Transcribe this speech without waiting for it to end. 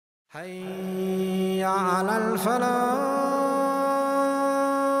حي على الفلاح.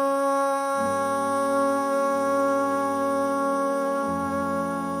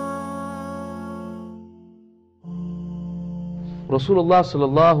 Rasulullah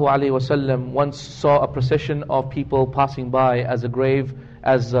sallallahu alaihi wasallam once saw a procession of people passing by as a grave,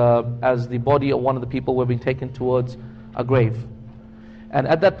 as the body of one of the people were being taken towards a grave. And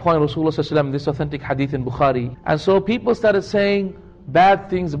at that point, Rasulullah sallallahu alaihi wasallam, this authentic hadith in Bukhari, and so people started saying bad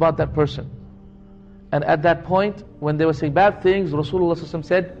things about that person. And at that point, when they were saying bad things, Rasulullah sallallahu alaihi wasallam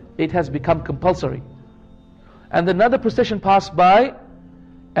said, it has become compulsory. And another procession passed by,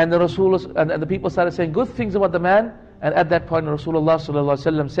 and the Rasulullah and the people started saying good things about the man. And at that point, Rasulullah sallallahu alaihi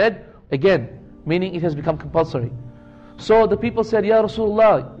wasallam said, again, meaning it has become compulsory. So the people said, Ya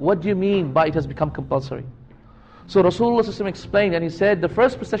Rasulullah, what do you mean by it has become compulsory? So Rasulullah sallallahu alaihi wasallam explained, and he said, the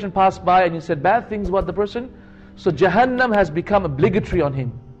first procession passed by and he said bad things about the person, so Jahannam has become obligatory on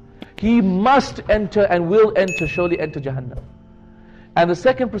him. He must enter and will enter, surely enter Jahannam. And the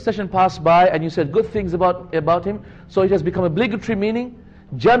second procession passed by and you said good things about him, so it has become obligatory, meaning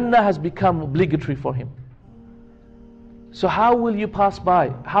Jannah has become obligatory for him. So how will you pass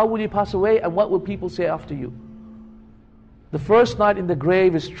by? How will you pass away? And what will people say after you? The first night in the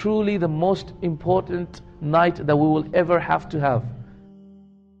grave is truly the most important night that we will ever have to have.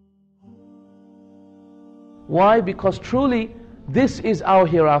 Why? Because truly this is our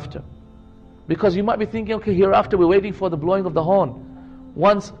hereafter. Because you might be thinking, okay, hereafter we're waiting for the blowing of the horn.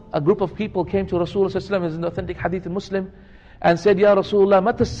 Once a group of people came to Rasulullah sallallahu alaihi wasallam, is an authentic hadith in Muslim, and said, Ya Rasulullah,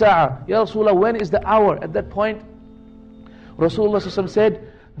 mata as-sa'a? Ya Rasulullah, when is the hour? At that point, Rasulullah sallallahu alaihi wasallam said,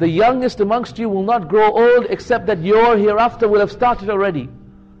 the youngest amongst you will not grow old except that your hereafter will have started already.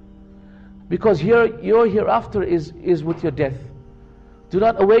 Because your hereafter is with your death. Do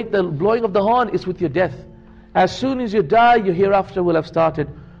not await the blowing of the horn, it's with your death. As soon as you die, your hereafter will have started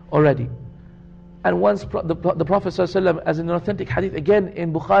already. And once the Prophet ﷺ, as in an authentic hadith, again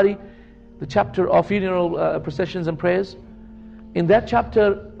in Bukhari, the chapter of funeral processions and prayers, in that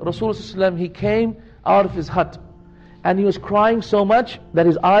chapter, Rasulullah ﷺ, he came out of his hut, and he was crying so much that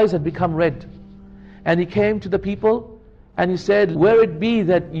his eyes had become red. And he came to the people, and he said, were it be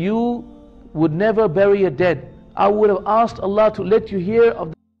that you would never bury a dead, I would have asked Allah to let you hear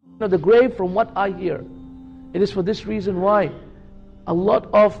of the grave from what I hear. It is for this reason why a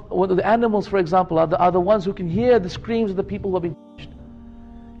lot of the animals, for example, are the ones who can hear the screams of the people who have been touched.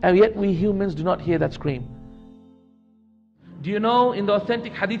 And yet we humans do not hear that scream. Do you know, in the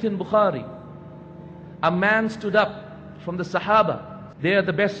authentic hadith in Bukhari, a man stood up from the Sahaba. They are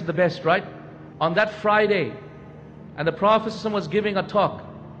the best of the best, right? On that Friday, and the Prophet was giving a talk.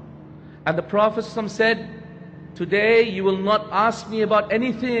 And the Prophet said, today you will not ask me about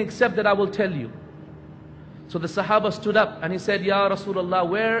anything except that I will tell you. So the Sahaba stood up and he said, Ya Rasulullah,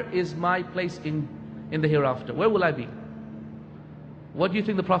 where is my place in the hereafter? Where will I be? What do you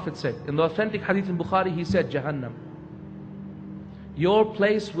think the Prophet said? In the authentic hadith in Bukhari, he said, Jahannam. Your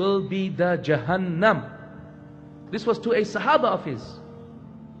place will be the Jahannam. This was to a Sahaba of his.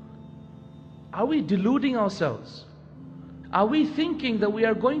 Are we deluding ourselves? Are we thinking that we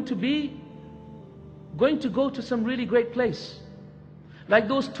are going to go to some really great place? Like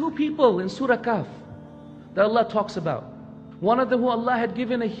those two people in Surah Kahf that Allah talks about. One of them who Allah had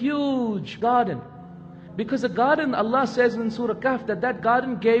given a huge garden. Because the garden, Allah says in Surah Kahf, that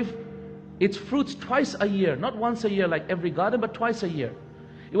garden gave its fruits twice a year. Not once a year like every garden, but twice a year.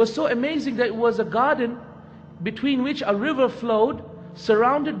 It was so amazing that it was a garden between which a river flowed,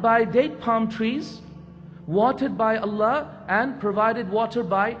 surrounded by date palm trees, watered by Allah, and provided water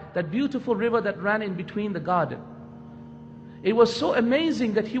by that beautiful river that ran in between the garden. It was so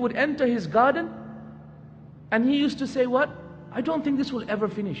amazing that he would enter his garden, and he used to say, what? I don't think this will ever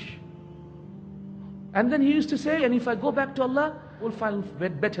finish. And then he used to say, and if I go back to Allah, we'll find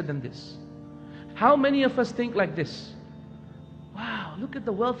better than this. How many of us think like this? Wow, look at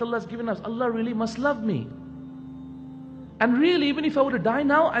the wealth Allah has given us. Allah really must love me. And really, even if I were to die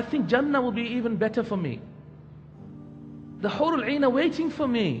now, I think Jannah will be even better for me. The Hurul Ain are waiting for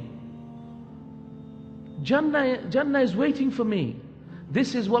me. Jannah is waiting for me.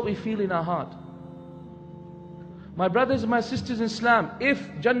 This is what we feel in our heart. My brothers and my sisters in Islam, if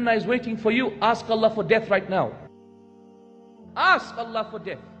Jannah is waiting for you, ask Allah for death right now. Ask Allah for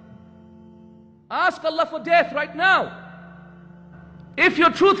death. Ask Allah for death right now. If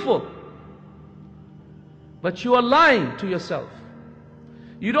you're truthful. But you are lying to yourself.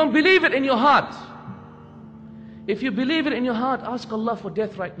 You don't believe it in your heart. If you believe it in your heart, ask Allah for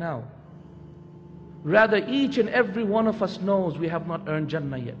death right now. Rather, each and every one of us knows we have not earned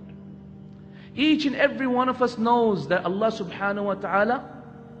Jannah yet. Each and every one of us knows that Allah subhanahu wa ta'ala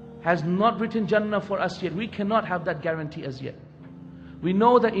has not written Jannah for us yet. We cannot have that guarantee as yet. We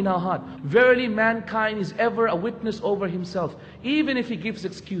know that in our heart. Verily mankind is ever a witness over himself, even if he gives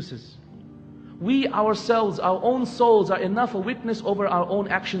excuses. We ourselves, our own souls, are enough a witness over our own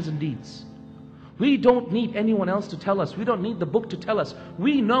actions and deeds. We don't need anyone else to tell us. We don't need the book to tell us.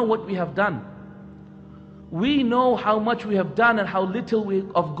 We know what we have done. We know how much we have done and how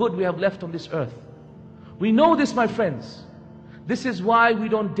little of good we have left on this earth. We know this, my friends. This is why we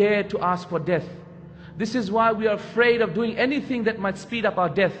don't dare to ask for death. This is why we are afraid of doing anything that might speed up our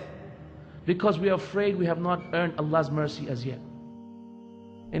death. Because we are afraid we have not earned Allah's mercy as yet.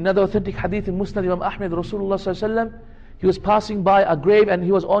 In another authentic hadith in Musnad Imam Ahmed, Rasulullah ﷺ, he was passing by a grave and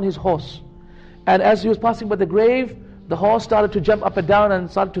he was on his horse. And as he was passing by the grave, the horse started to jump up and down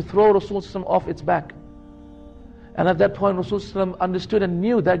and started to throw Rasulullah ﷺ off its back. And at that point Rasulullah ﷺ understood and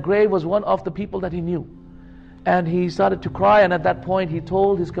knew that grave was one of the people that he knew. And he started to cry, and at that point he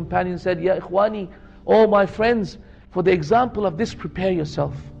told his companion, said, Ya ikhwani, oh my friends, for the example of this prepare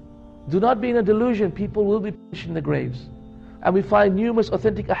yourself. Do not be in a delusion, people will be punished in the graves. And we find numerous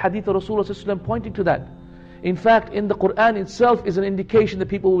authentic ahadith of Rasulullah ﷺ pointing to that. In fact, in the Quran itself is an indication that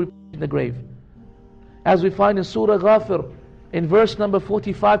people will be punished in the grave. As we find in Surah Ghafir, in verse number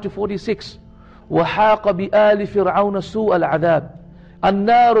 45 to 46, وَحَاقَ بِآلِ فِرْعَوْنَ سُوءَ الْعَذَابِ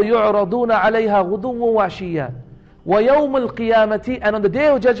النَّارُ يُعْرَضُونَ عَلَيْهَا غُدُوًّا وَعَشِيًّا وَيَوْمَ الْقِيَامَةِ, and on the day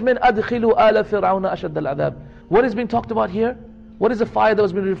of judgment, أَدْخِلُوا آلَ فِرْعَوْنَ أَشَدَّ الْعَذَابِ. What is being talked about here? What is the fire that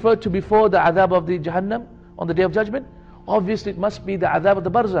was being referred to before the adhab of the Jahannam on the day of judgment? Obviously it must be the adhab of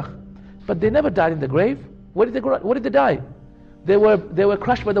the barzakh. But they never died in the grave. What did they die? They were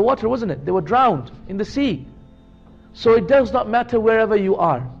crushed by the water, wasn't it? They were drowned in the sea. So it does not matter wherever you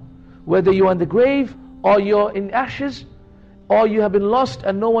are. Whether you are in the grave, or you're in ashes, or you have been lost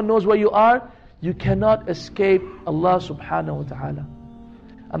and no one knows where you are, you cannot escape Allah subhanahu wa ta'ala.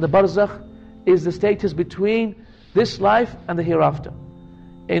 And the barzakh is the status between this life and the hereafter.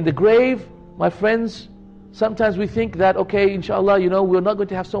 In the grave, my friends, sometimes we think that, okay, inshallah, we're not going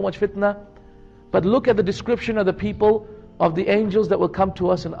to have so much fitna. But look at the description of the people, of the angels that will come to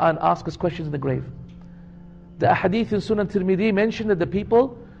us and ask us questions in the grave. The ahadith in Sunan Tirmidhi mentioned that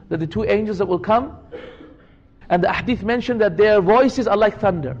the two angels that will come, and the ahadith mentioned that their voices are like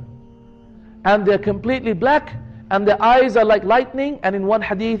thunder. And they're completely black, and their eyes are like lightning, and in one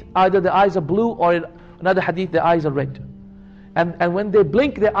hadith, either the eyes are blue, or in another hadith, their eyes are red. And when they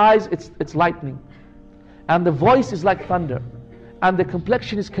blink their eyes, it's lightning. And the voice is like thunder. And the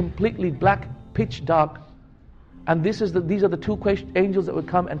complexion is completely black, pitch dark. And these are the two angels that will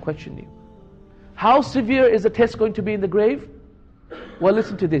come and question you. How severe is the test going to be in the grave? Well,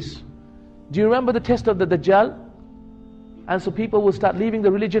 listen to this. Do you remember the test of the Dajjal? And so people will start leaving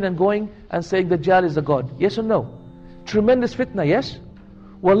the religion and going and saying Dajjal is a god. Yes or no? Tremendous fitna, yes?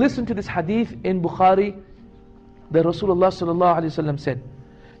 Well, listen to this hadith in Bukhari that Rasulullah sallallahu alaihi wasallam said.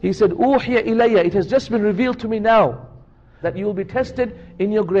 He said, "Uhiya ilayya, it has just been revealed to me now that you will be tested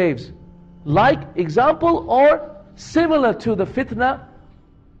in your graves, like example or similar to the fitna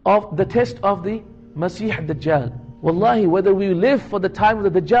of the test of the Masih Dajjal." Wallahi, whether we live for the time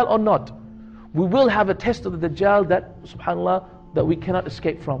of the Dajjal or not, we will have a test of the Dajjal that, subhanAllah, that we cannot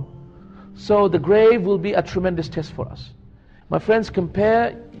escape from. So the grave will be a tremendous test for us. My friends,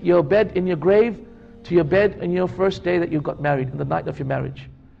 compare your bed in your grave to your bed in your first day that you got married, in the night of your marriage.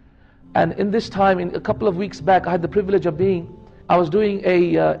 And in this time, in a couple of weeks back, I had the privilege of I was doing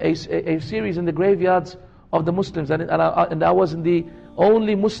a series in the graveyards of the Muslims, and I was in the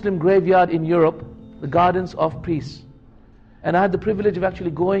only Muslim graveyard in Europe, the Gardens of Peace. And I had the privilege of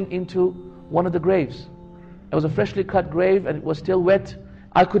actually going into one of the graves. It was a freshly cut grave and it was still wet.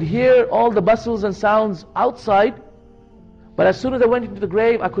 I could hear all the bustles and sounds outside, but as soon as I went into the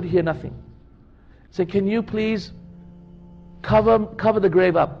grave, I could hear nothing. So can you please cover the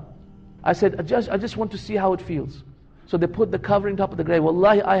grave up? I said, I just want to see how it feels. So they put the covering top of the grave.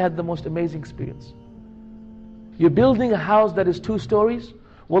 Wallahi, I had the most amazing experience. You're building a house that is 2 stories.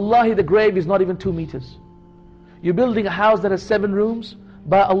 Wallahi, the grave is not even 2 meters. You're building a house that has 7 rooms.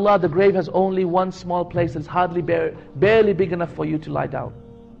 By Allah, the grave has only one small place that's hardly barely big enough for you to lie down.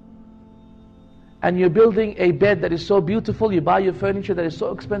 And you're building a bed that is so beautiful. You buy your furniture that is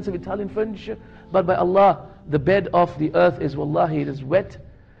so expensive, Italian furniture. But by Allah, the bed of the earth is, wallahi, it is wet,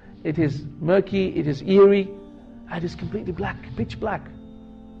 it is murky, it is eerie, and it is completely black, pitch black.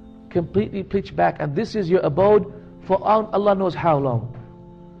 Completely pitch black. And this is your abode for Allah knows how long.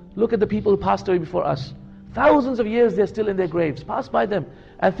 Look at the people who passed away before us. Thousands of years they're still in their graves. Pass by them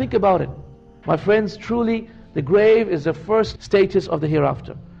and think about it. My friends, truly the grave is the first status of the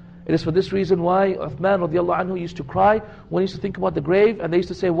hereafter. It is for this reason why Uthman radiallahu anhu used to cry when he used to think about the grave, and they used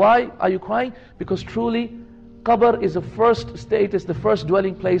to say, why are you crying? Because truly, qabr is the first state, it's the first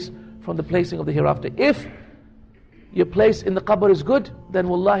dwelling place from the placing of the hereafter. If your place in the qabr is good, then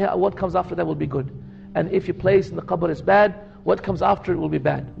wallahi what comes after that will be good. And if your place in the qabr is bad, what comes after it will be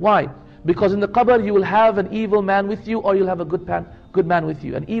bad. Why? Because in the qabr you will have an evil man with you, or you'll have a good man with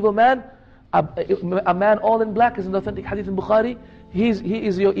you. An evil man, a man all in black, is an authentic hadith in Bukhari, he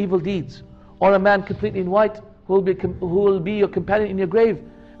is your evil deeds. Or a man completely in white who will be your companion in your grave,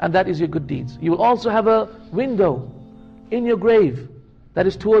 and that is your good deeds. You will also have a window in your grave that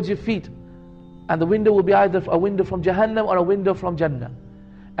is towards your feet, and the window will be either a window from Jahannam or a window from Jannah.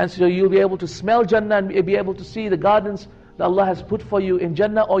 And so you'll be able to smell Jannah and be able to see the gardens that Allah has put for you in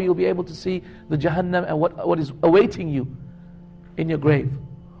Jannah, or you'll be able to see the Jahannam and what is awaiting you in your grave.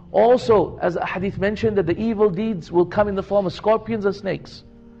 Also, as the hadith mentioned, that the evil deeds will come in the form of scorpions and snakes,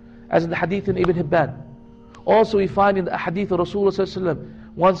 as in the hadith in Ibn Hibban. Also we find in the hadith of Rasulullah,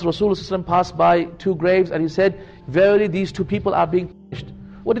 once Rasulullah passed by two graves and he said, verily these two people are being punished.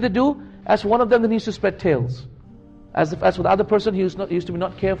 What did they do? As for one of them, they used to spread tails. As for the other person, he used to be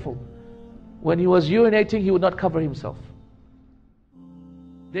not careful. When he was urinating, he would not cover himself.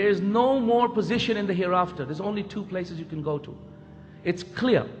 There is no more position in the hereafter. There's only two places you can go to. It's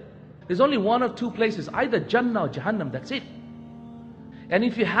clear. There's only one or two places, either Jannah or Jahannam, that's it. And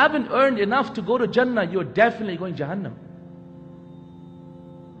if you haven't earned enough to go to Jannah, you're definitely going Jahannam.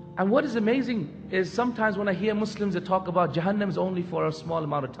 And what is amazing is sometimes when I hear Muslims that talk about Jahannam is only for a small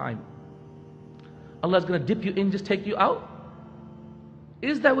amount of time. Allah is going to dip you in, just take you out.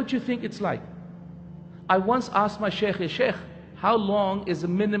 Is that what you think it's like? I once asked my Shaykh, Shaykh, how long is the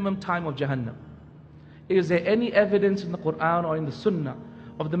minimum time of Jahannam? Is there any evidence in the Quran or in the Sunnah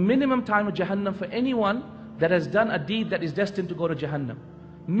of the minimum time of Jahannam for anyone that has done a deed that is destined to go to Jahannam?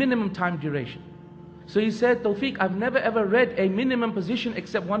 Minimum time duration. So he said, Tawfiq, I've never ever read a minimum position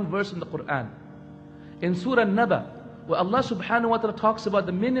except one verse in the Quran. In Surah Naba, where Allah subhanahu wa ta'ala talks about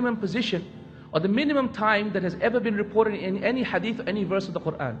the minimum position or the minimum time that has ever been reported in any hadith or any verse of the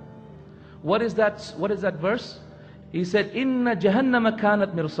Quran. What is that verse? He said, Inna Jahannama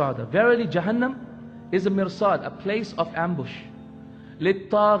kanat mirsada. Verily Jahannam is a mirsad, a place of ambush.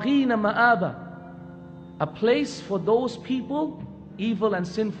 Littaghina ma'aba. A place for those people, evil and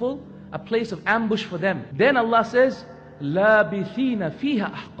sinful, a place of ambush for them. Then Allah says, Labithina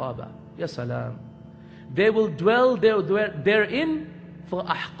fiha ahqaba. Ya salam. They will dwell therein for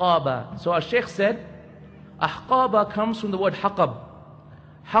ahqaba. So our Shaykh said, ahqaba comes from the word haqab.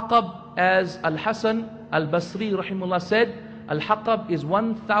 Haqab, as Al-Hasan Al-Basri rahimullah said, Al-Haqab is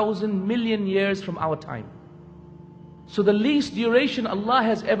 1,000 million years from our time. So the least duration Allah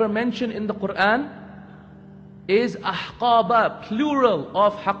has ever mentioned in the Quran is ahqaba, plural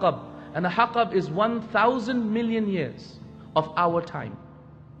of haqab. And a haqab is 1,000 million years of our time.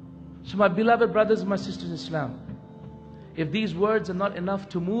 So my beloved brothers and my sisters in Islam, if these words are not enough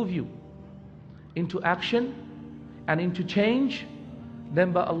to move you into action and into change,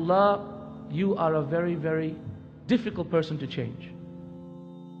 then by Allah, you are a very, very difficult person to change.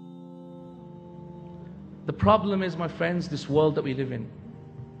 The problem is, my friends, this world that we live in.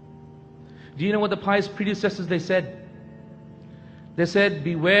 Do you know what the pious predecessors they said? They said,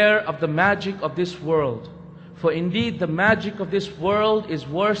 beware of the magic of this world. For indeed the magic of this world is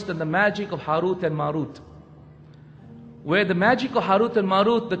worse than the magic of Harut and Marut. Where the magic of Harut and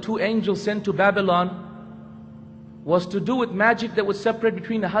Marut, the two angels sent to Babylon, was to do with magic that would separate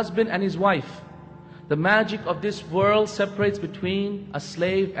between a husband and his wife. The magic of this world separates between a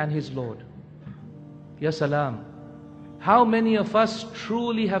slave and his Lord. Ya salam. How many of us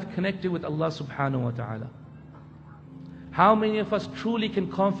truly have connected with Allah subhanahu wa ta'ala? How many of us truly can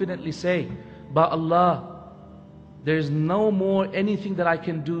confidently say, by Allah, there is no more anything that I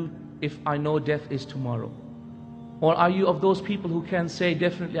can do if I know death is tomorrow? Or are you of those people who can say,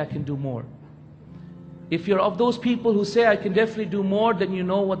 definitely I can do more? If you're of those people who say, I can definitely do more, then you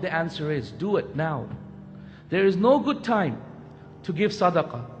know what the answer is. Do it now. There is no good time to give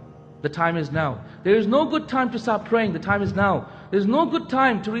sadaqah. The time is now. There is no good time to start praying. The time is now. There is no good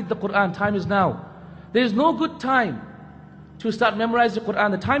time to read the Quran. Time is now. There is no good time to start memorizing the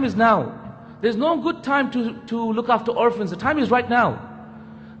Quran. The time is now. There is no good time to look after orphans. The time is right now.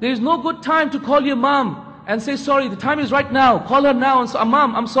 There is no good time to call your mom and say sorry. The time is right now. Call her now and say,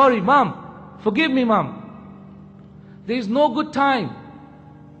 Mom, I'm sorry. Mom, forgive me, Mom. There is no good time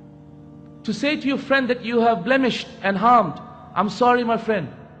to say to your friend that you have blemished and harmed, I'm sorry, my friend.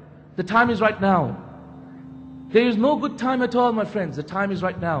 The time is right now. There is no good time at all, my friends. The time is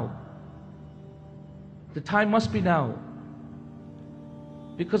right now. The time must be now.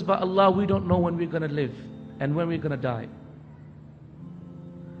 Because by Allah, we don't know when we're going to live and when we're going to die.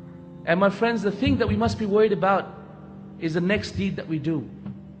 And my friends, the thing that we must be worried about is the next deed that we do.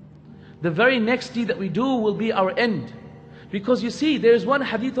 The very next deed that we do will be our end. Because you see, there is one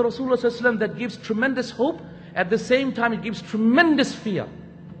hadith of Rasulullah ﷺ that gives tremendous hope. At the same time, it gives tremendous fear.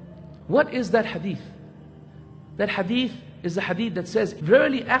 What is that hadith? That hadith is the hadith that says,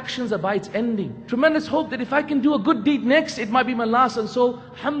 verily actions are by its ending. Tremendous hope that if I can do a good deed next, it might be my last. And so,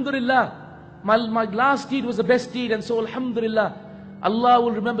 alhamdulillah, my last deed was the best deed. And so, alhamdulillah, Allah will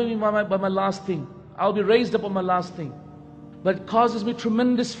remember me by my last thing. I'll be raised up on my last thing. But it causes me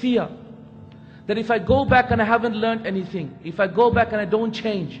tremendous fear. That if I go back and I haven't learned anything, if I go back and I don't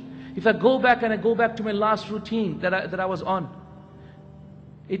change, if I go back and I go back to my last routine that I was on,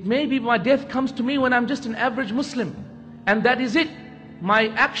 it may be my death comes to me when I'm just an average Muslim. And that is it. My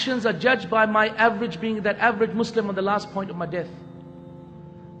actions are judged by my average, being that average Muslim on the last point of my death.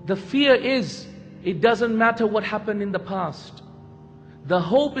 The fear is, it doesn't matter what happened in the past. The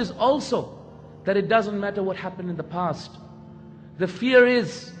hope is also that it doesn't matter what happened in the past. The fear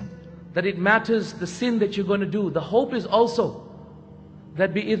is that it matters the sin that you're going to do. The hope is also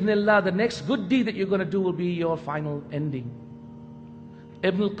that bi-idhnillah, the next good deed that you're going to do will be your final ending.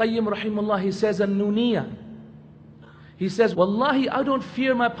 Ibn al-Qayyim rahimahullah, he says, An-Nuniyah, he says, Wallahi, I don't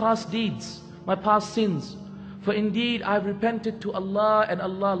fear my past deeds, my past sins. For indeed, I've repented to Allah and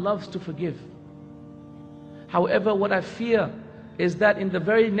Allah loves to forgive. However, what I fear is that in the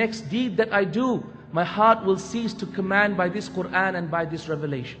very next deed that I do, my heart will cease to command by this Quran and by this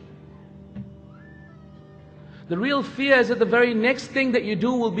revelation. The real fear is that the very next thing that you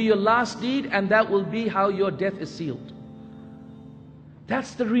do will be your last deed, and that will be how your death is sealed.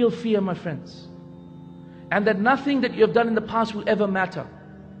 That's the real fear, my friends. And that nothing that you have done in the past will ever matter.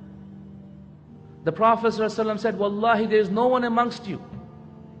 The Prophet ﷺ said, Wallahi, there is no one amongst you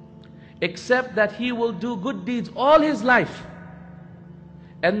except that he will do good deeds all his life,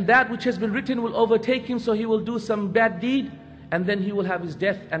 and that which has been written will overtake him, so he will do some bad deed, and then he will have his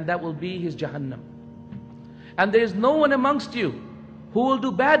death, and that will be his Jahannam. And there is no one amongst you who will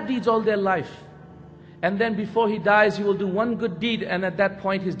do bad deeds all their life, and then before he dies, he will do one good deed, and at that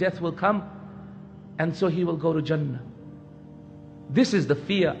point his death will come, and so he will go to Jannah. This is the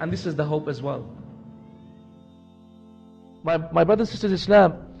fear, and this is the hope as well. My brothers and sisters in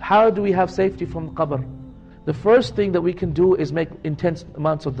Islam, how do we have safety from qabr? The first thing that we can do is make intense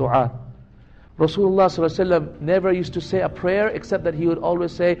amounts of dua. Rasulullah ﷺ never used to say a prayer except that he would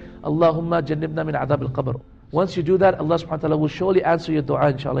always say, Allahumma jannibna min adhab al-qabr. Once you do that, Allah subhanahu wa ta'ala will surely answer your dua,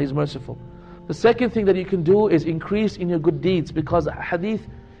 inshallah. He's merciful. The second thing that you can do is increase in your good deeds, because hadith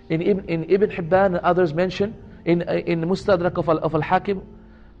in Ibn Hibban and others mention, in Mustadrak of Al-Hakim,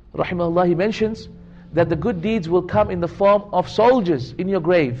 rahimahullah, he mentions that the good deeds will come in the form of soldiers in your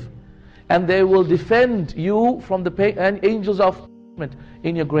grave, and they will defend you from the pain and angels of punishment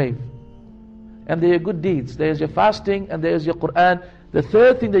in your grave. And they are good deeds. There's your fasting and there's your Quran. The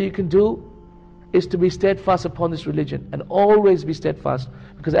third thing that you can do is to be steadfast upon this religion, and always be steadfast,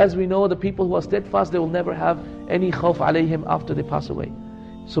 because as we know, the people who are steadfast, they will never have any khawf alayhim after they pass away.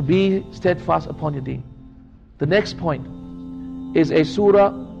 So be steadfast upon your deen. The next point is a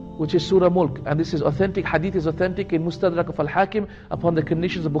surah which is Surah Mulk, and this is authentic. Hadith is authentic in Mustadrak of Al-Hakim upon the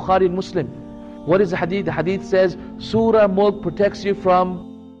conditions of Bukhari and Muslim. What is the hadith? The hadith says Surah Mulk protects you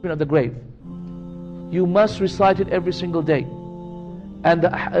from the grave. You must recite it every single day. And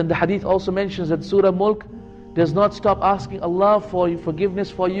the hadith also mentions that Surah Mulk does not stop asking Allah for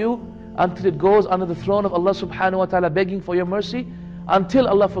forgiveness for you until it goes under the throne of Allah subhanahu wa ta'ala, begging for your mercy, until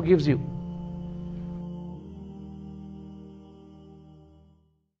Allah forgives you.